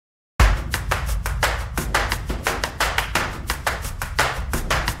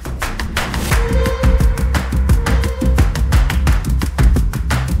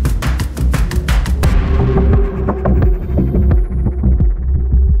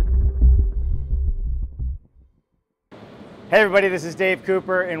Hey everybody, this is Dave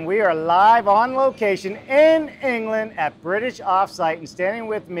Cooper and we are live on location in England at British Offsite, and standing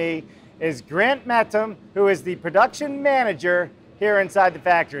with me is Grant Mettam, who is the production manager here inside the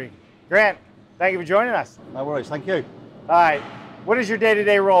factory. Grant, thank you for joining us. No worries, thank you. All right, what is your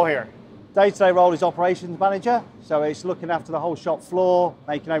day-to-day role here? Day-to-day role is operations manager, so it's looking after the whole shop floor,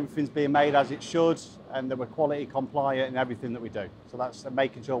 making everything's being made as it should, and that we're quality compliant in everything that we do. So that's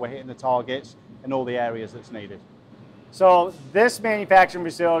making sure we're hitting the targets in all the areas that's needed. So this manufacturing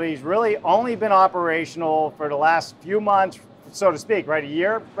facility has really only been operational for the last few months, so to speak, right? A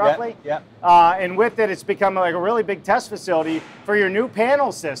year, roughly? Yeah. And with it, it's become like a really big test facility for your new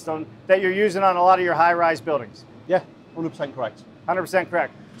panel system that you're using on a lot of your high-rise buildings. Yeah, 100% correct. 100%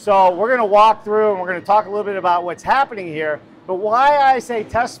 correct. So we're going to walk through and we're going to talk a little bit about what's happening here. But why I say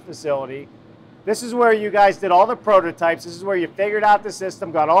test facility, this is where you guys did all the prototypes. This is where you figured out the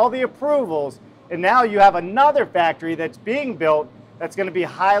system, got all the approvals, and now you have another factory that's being built that's going to be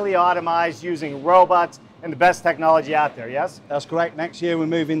highly automized using robots and the best technology out there, yes? That's correct. Next year we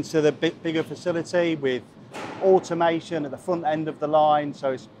move into the bigger facility with automation at the front end of the line,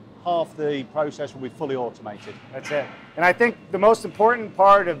 so it's half the process will be fully automated. That's it. And I think the most important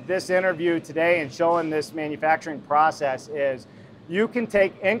part of this interview today and showing this manufacturing process is you can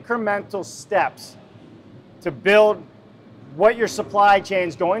take incremental steps to build what your supply chain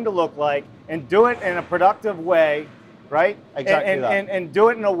is going to look like and do it in a productive way, right? Exactly that. And do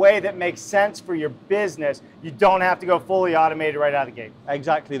it in a way that makes sense for your business. You don't have to go fully automated right out of the gate.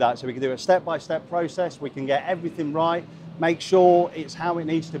 Exactly that. So we can do a step-by-step process. We can get everything right, make sure it's how it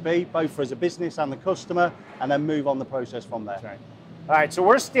needs to be, both for as a business and the customer, and then move on the process from there. That's right. All right, so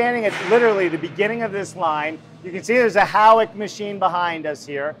we're standing at literally the beginning of this line. You can see there's a Howick machine behind us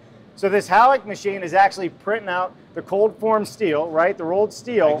here. So this Howick machine is actually printing out the cold form steel, right? The rolled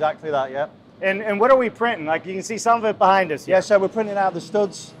steel. Exactly that, yeah. And what are we printing? Like you can see some of it behind us here. Yeah, so we're printing out the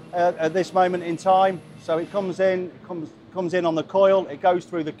studs at this moment in time. So it comes in on the coil, it goes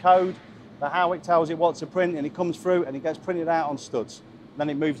through the code, the Howick tells it what to print, and it comes through and it gets printed out on studs. Then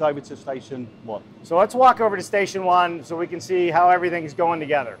it moves over to station 1. So let's walk over to station 1 so we can see how everything is going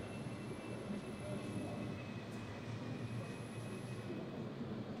together.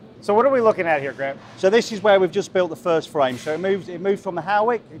 So what are we looking at here, Grant? So this is where we've just built the first frame. So it moved from the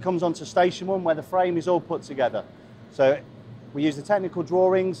Howick, it comes onto station 1 where the frame is all put together. So we use the technical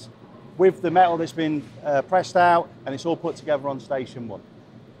drawings with the metal that's been pressed out, and it's all put together on station 1.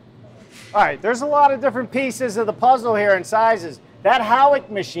 All right, there's a lot of different pieces of the puzzle here and sizes. That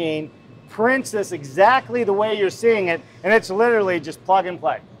Howick machine prints this exactly the way you're seeing it, and it's literally just plug and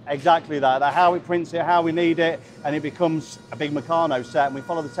play. Exactly that. How it prints it, how we need it, and it becomes a big Meccano set, and we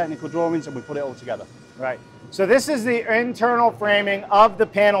follow the technical drawings and we put it all together. Right. So this is the internal framing of the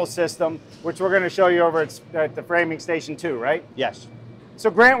panel system, which we're going to show you over at the framing station 2, right? Yes.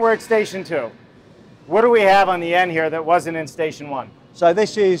 So Grant, we're at station 2. What do we have on the end here that wasn't in station 1? So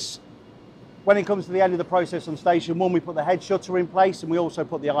this is, when it comes to the end of the process on station 1, we put the head shutter in place, and we also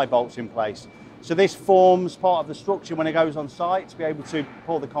put the eye bolts in place. So this forms part of the structure when it goes on site to be able to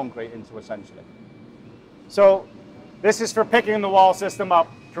pour the concrete into, essentially. So this is for picking the wall system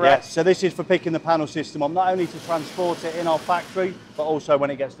up, correct? Yes, so this is for picking the panel system up, not only to transport it in our factory, but also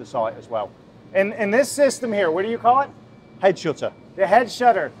when it gets to site as well. And this system here, what do you call it? Head shutter. The head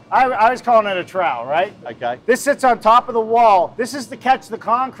shutter. I was calling it a trowel, right? Okay. This sits on top of the wall. This is to catch the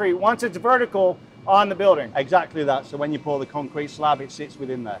concrete once it's vertical on the building. Exactly that. So when you pour the concrete slab, it sits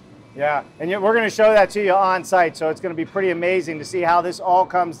within there. Yeah, and we're going to show that to you on site, so it's going to be pretty amazing to see how this all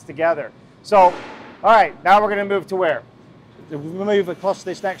comes together. So, all right, now we're going to move to where? We move across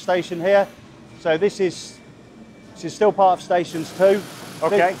this next station here. So this is still part of stations 2.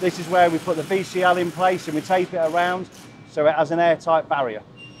 Okay. This is where we put the VCL in place and we tape it around so it has an airtight barrier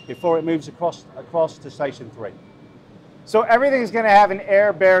before it moves across to station 3. So everything's going to have an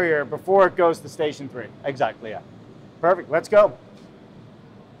air barrier before it goes to station 3? Exactly, yeah. Perfect, let's go.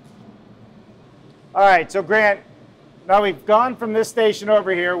 All right, so Grant, now we've gone from this station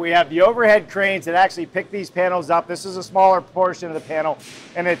over here. We have the overhead cranes that actually pick these panels up. This is a smaller portion of the panel,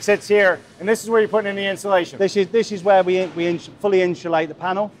 and it sits here. And this is where you're putting in the insulation. This is where we fully insulate the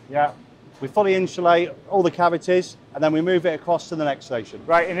panel. Yeah. We fully insulate all the cavities, and then we move it across to the next station.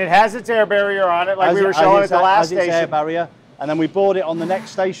 Right, and it has its air barrier on it, like we were showing at the last station. Its air barrier, and then we board it on the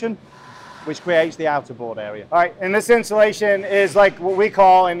next station, which creates the outer board area. All right, and this insulation is like what we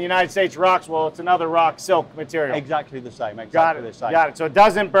call in the United States rocks. Well, it's another rock silk material. Exactly the same. Got it. Got it. So it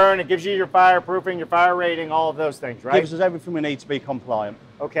doesn't burn. It gives you your fireproofing, your fire rating, all of those things, right? Gives us everything we need to be compliant.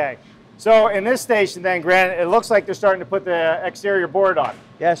 Okay. So in this station then, Grant, it looks like they're starting to put the exterior board on.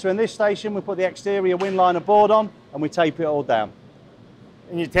 Yeah, so in this station we put the exterior windliner board on and we tape it all down.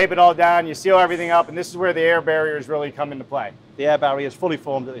 And you tape it all down, you seal everything up, and this is where the air barriers really come into play. The air barrier is fully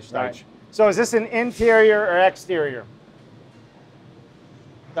formed at this stage. Right. So is this an interior or exterior?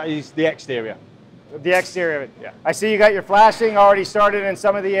 That is the exterior. The exterior of it. Yeah. I see you got your flashing already started in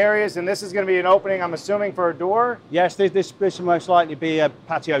some of the areas, and this is going to be an opening, I'm assuming, for a door? Yes, this will most likely be a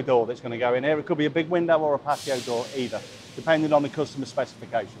patio door that's going to go in here. It could be a big window or a patio door, either, depending on the customer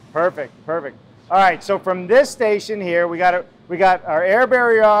specification. Perfect, perfect. All right, so from this station here, we got our air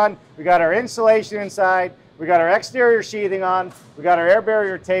barrier on, we got our insulation inside, we got our exterior sheathing on, we got our air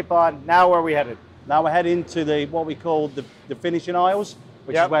barrier tape on. Now where are we headed? Now we're heading to what we call the finishing aisles,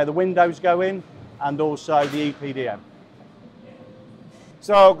 which is where the windows go in, and also the EPDM.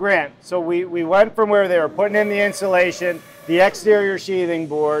 So Grant, so we went from where they were putting in the insulation, the exterior sheathing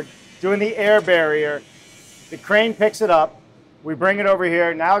board, doing the air barrier, the crane picks it up, we bring it over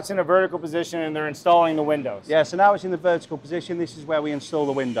here, now it's in a vertical position and they're installing the windows. Yeah, so now it's in the vertical position. This is where we install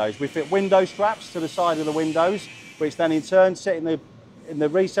the windows. We fit window straps to the side of the windows, which then in turn sit in the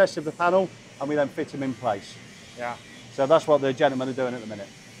recess of the panel, and we then fit them in place. Yeah. So that's what the gentlemen are doing at the minute.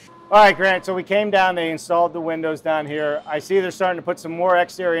 All right, Grant, so we came down, they installed the windows down here. I see they're starting to put some more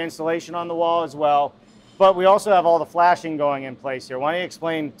exterior insulation on the wall as well, but we also have all the flashing going in place here. Why don't you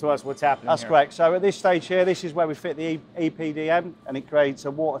explain to us what's happening That's here? correct. So at this stage here, this is where we fit the EPDM, and it creates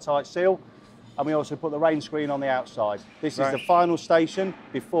a watertight seal, and we also put the rain screen on the outside. This is the final station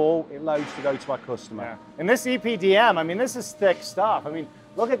before it loads to go to our customer. Yeah. And this EPDM, I mean, this is thick stuff. I mean,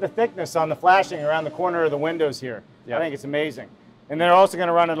 look at the thickness on the flashing around the corner of the windows here. Yeah. I think it's amazing. And they're also going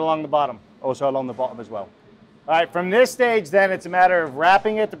to run it along the bottom. Also along the bottom as well. All right, from this stage then, it's a matter of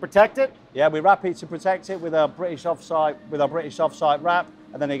wrapping it to protect it? Yeah, we wrap it to protect it with our British Offsite wrap,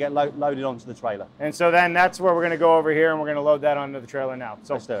 and then they get loaded onto the trailer. And so then that's where we're going to go over here and we're going to load that onto the trailer now.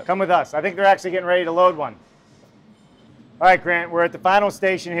 So Let's do it. Come with us. I think they're actually getting ready to load one. All right, Grant, we're at the final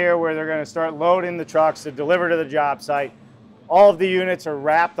station here where they're going to start loading the trucks to deliver to the job site. All of the units are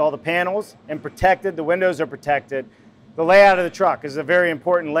wrapped, all the panels, and protected. The windows are protected. The layout of the truck is a very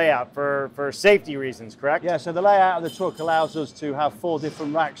important layout for safety reasons, correct? Yeah, so the layout of the truck allows us to have 4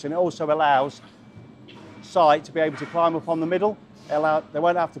 different racks, and it also allows site to be able to climb up on the middle. They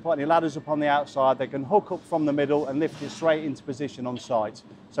won't have to put any ladders up on the outside. They can hook up from the middle and lift it straight into position on site.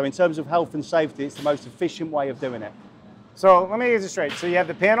 So in terms of health and safety, it's the most efficient way of doing it. So let me get this straight. So you have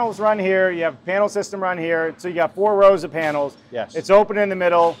the panels run here, you have a panel system run here, so you got 4 rows of panels. Yes. It's open in the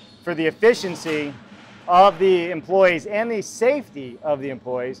middle for the efficiency of the employees and the safety of the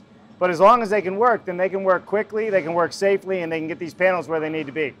employees. But as long as they can work, then they can work quickly, they can work safely, and they can get these panels where they need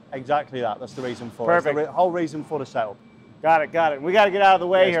to be. Exactly that. That's the reason for it. Perfect. That's the whole reason for the setup. Got it, got it. We got to get out of the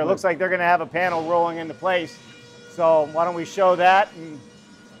way Yes, here. It looks like they're going to have a panel rolling into place. So why don't we show that and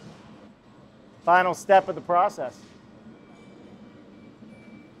final step of the process.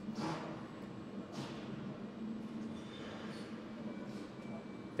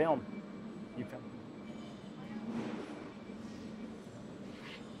 Film. You film.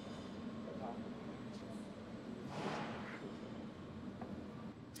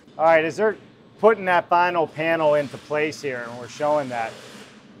 All right, as they're putting that final panel into place here, and we're showing that,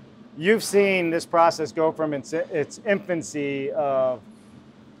 you've seen this process go from its infancy of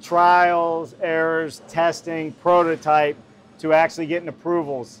trials, errors, testing, prototype, to actually getting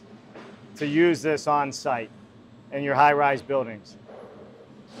approvals to use this on site in your high-rise buildings.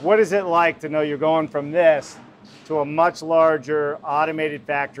 What is it like to know you're going from this to a much larger automated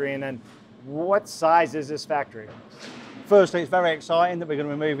factory, and then what size is this factory? Firstly, it's very exciting that we're going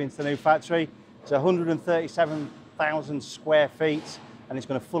to be moving to the new factory. It's 137,000 square feet, and it's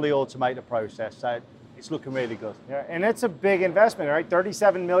going to fully automate the process. So it's looking really good. Yeah, and it's a big investment, right?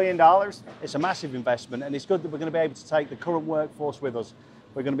 $37 million? It's a massive investment, and it's good that we're going to be able to take the current workforce with us.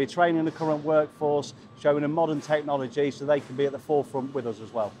 We're going to be training the current workforce, showing them modern technology so they can be at the forefront with us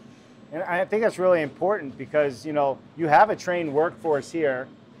as well. And I think that's really important because, you know, you have a trained workforce here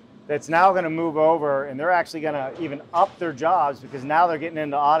that's now going to move over, and they're actually going to even up their jobs because now they're getting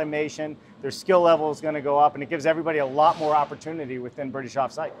into automation, their skill level is going to go up, and it gives everybody a lot more opportunity within British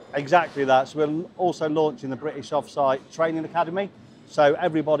Offsite. Exactly that. So we're also launching the British Offsite Training Academy. So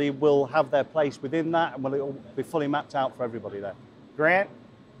everybody will have their place within that, and it'll be fully mapped out for everybody there. Grant,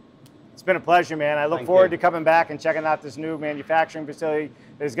 it's been a pleasure, man. I look forward to coming back and checking out this new manufacturing facility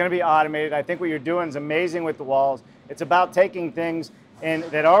that is going to be automated. I think what you're doing is amazing with the walls. It's about taking things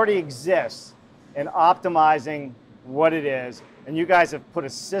that already exists and optimizing what it is. And you guys have put a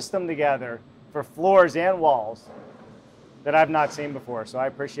system together for floors and walls that I've not seen before. So I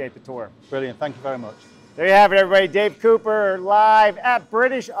appreciate the tour. Brilliant. Thank you very much. There you have it, everybody. Dave Cooper live at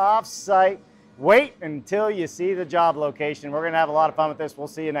British Offsite. Wait until you see the job location. We're going to have a lot of fun with this. We'll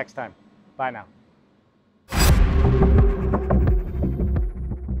see you next time. Bye now.